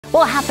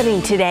Well,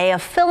 happening today, a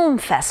film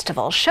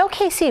festival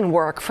showcasing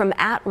work from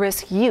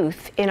at-risk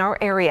youth in our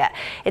area.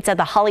 It's at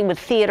the Hollywood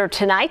Theater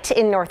tonight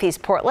in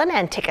Northeast Portland,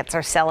 and tickets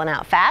are selling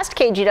out fast.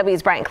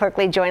 KGW's Brian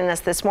Clerkley joining us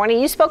this morning.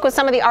 You spoke with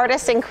some of the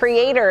artists and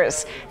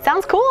creators.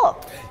 Sounds cool.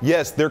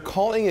 Yes, they're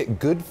calling it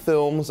Good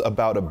Films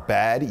About a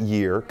Bad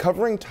Year,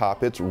 covering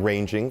topics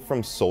ranging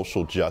from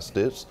social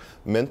justice,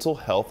 mental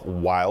health,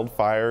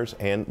 wildfires,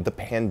 and the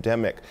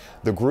pandemic.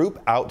 The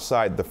group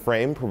Outside the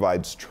Frame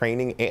provides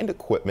training and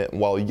equipment,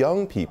 while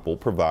young people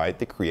provide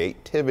the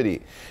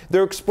creativity.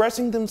 They're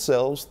expressing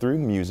themselves through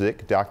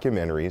music,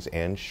 documentaries,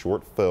 and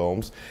short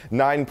films.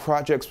 9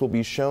 projects will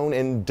be shown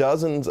and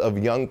dozens of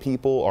young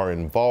people are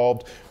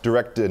involved.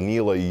 Director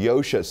Neela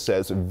Yosha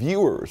says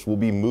viewers will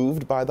be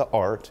moved by the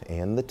art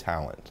and the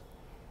talent.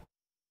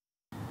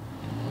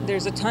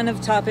 There's a ton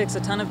of topics,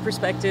 a ton of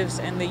perspectives,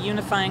 and the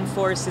unifying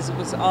force is it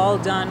was all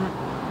done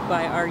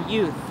by our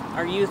youth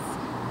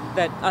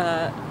that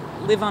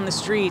live on the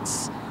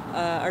streets,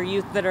 our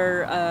youth that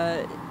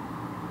are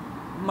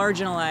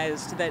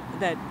marginalized,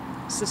 that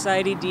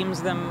society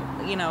deems them,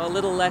 a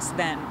little less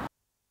than.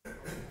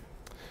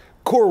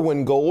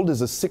 Corwin Gold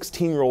is a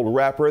 16-year-old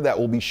rapper that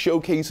will be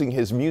showcasing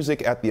his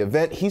music at the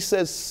event. He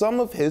says some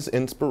of his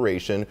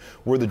inspiration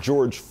were the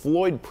George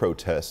Floyd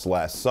protests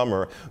last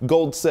summer.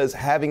 Gold says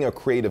having a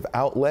creative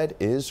outlet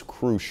is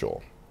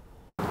crucial.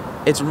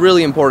 It's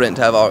really important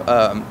to have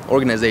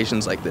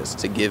organizations like this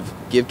to give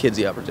kids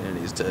the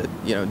opportunities to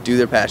do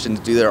their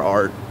passions, do their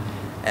art,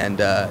 and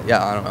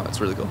yeah, I don't know,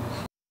 it's really cool.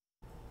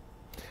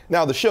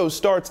 Now, the show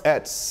starts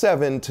at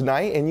 7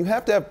 tonight, and you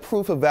have to have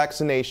proof of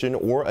vaccination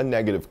or a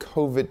negative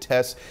COVID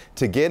test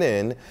to get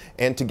in.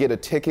 And to get a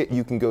ticket,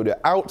 you can go to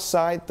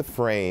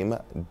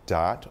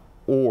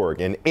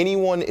outsidetheframe.org. And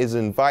anyone is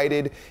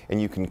invited,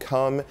 and you can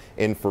come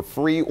in for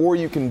free, or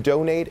you can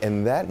donate,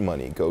 and that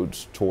money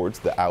goes towards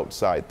the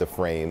Outside the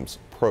Frames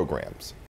programs.